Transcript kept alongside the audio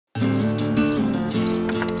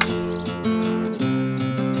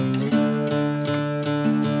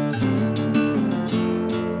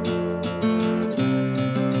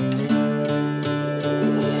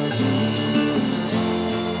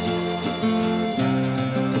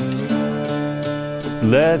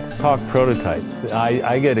Let's talk prototypes.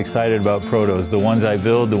 I get excited about protos, the ones I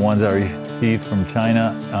build, the ones I receive from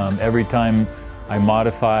China. Every time I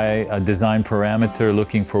modify a design parameter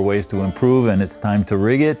looking for ways to improve and it's time to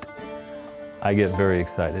rig it, I get very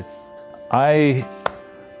excited. I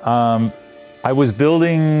was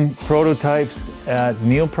building prototypes at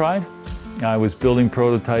Neilpryde. I was building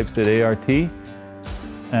prototypes at ART.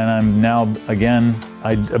 And I'm now, again,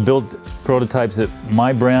 I built prototypes at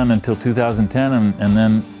my brand until 2010, and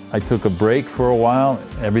then I took a break for a while.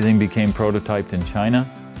 Everything became prototyped in China.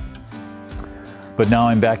 But now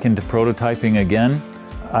I'm back into prototyping again.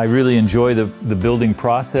 I really enjoy the building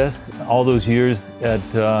process. All those years at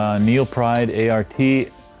Neilpryde, ART,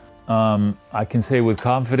 I can say with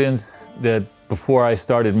confidence that before I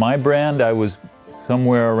started my brand, I was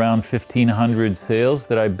somewhere around 1,500 sails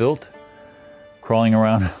that I built, crawling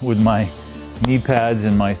around with my knee pads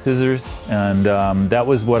and my scissors, and that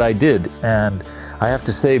was what I did. And I have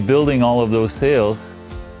to say, building all of those sails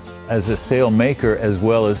as a sail maker as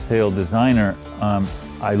well as sail designer,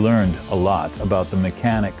 I learned a lot about the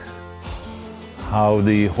mechanics, how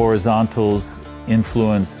the horizontals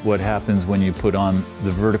influence what happens when you put on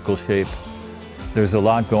the vertical shape. There's a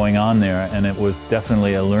lot going on there, and it was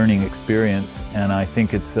definitely a learning experience, and I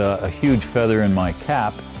think it's a huge feather in my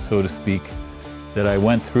cap, so to speak, that I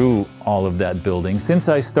went through all of that building. Since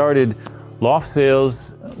I started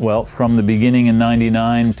Loftsails, well, from the beginning in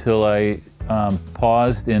 '99 till I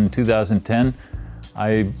paused in 2010,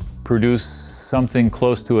 I produced something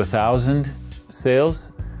close to 1,000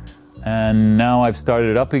 sails. And now I've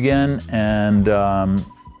started up again, and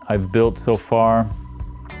I've built so far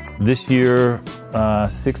this year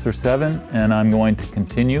 6 or 7, and I'm going to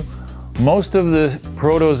continue. Most of the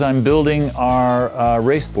protos I'm building are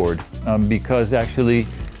raceboard, because actually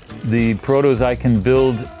the protos I can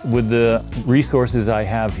build with the resources I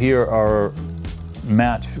have here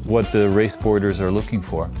match what the raceboarders are looking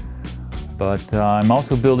for. But I'm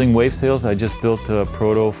also building wave sails. I just built a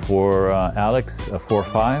proto for Alex, a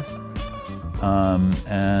 4.5.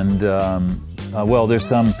 Well, there's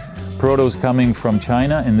some protos coming from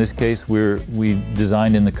China. In this case, we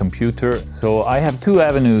designed in the computer. So I have two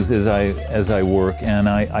avenues as I work, and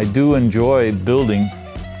I do enjoy building,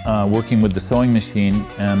 working with the sewing machine,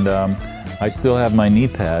 and I still have my knee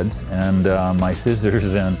pads and my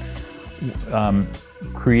scissors, and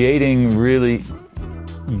creating really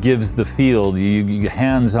gives the feel. You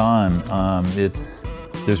hands-on.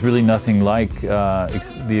 There's really nothing like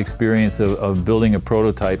the experience of building a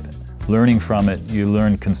prototype. Learning from it, you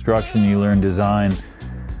learn construction, you learn design,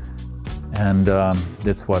 and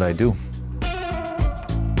that's what I do.